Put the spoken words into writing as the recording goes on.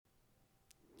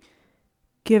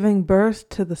Giving birth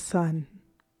to the sun.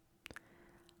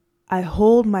 I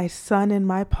hold my son in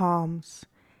my palms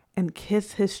and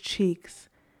kiss his cheeks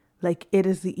like it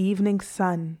is the evening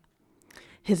sun.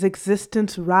 His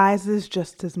existence rises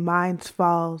just as mine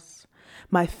falls.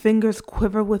 My fingers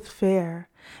quiver with fear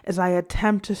as I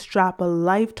attempt to strap a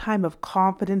lifetime of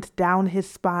confidence down his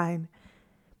spine.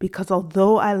 Because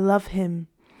although I love him,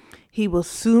 he will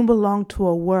soon belong to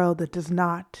a world that does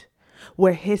not,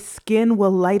 where his skin will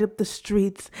light up the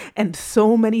streets and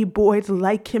so many boys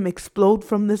like him explode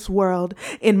from this world.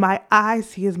 In my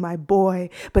eyes, he is my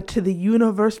boy, but to the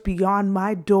universe beyond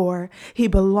my door, he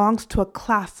belongs to a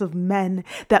class of men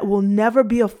that will never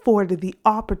be afforded the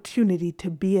opportunity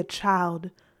to be a child,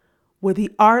 where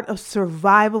the art of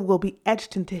survival will be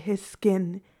etched into his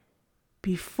skin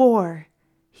before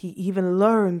he even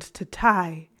learns to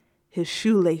tie his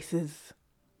shoelaces.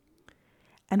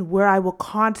 And where I will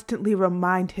constantly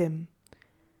remind him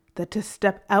that to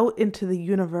step out into the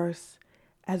universe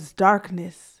as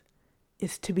darkness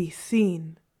is to be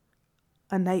seen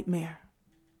a nightmare.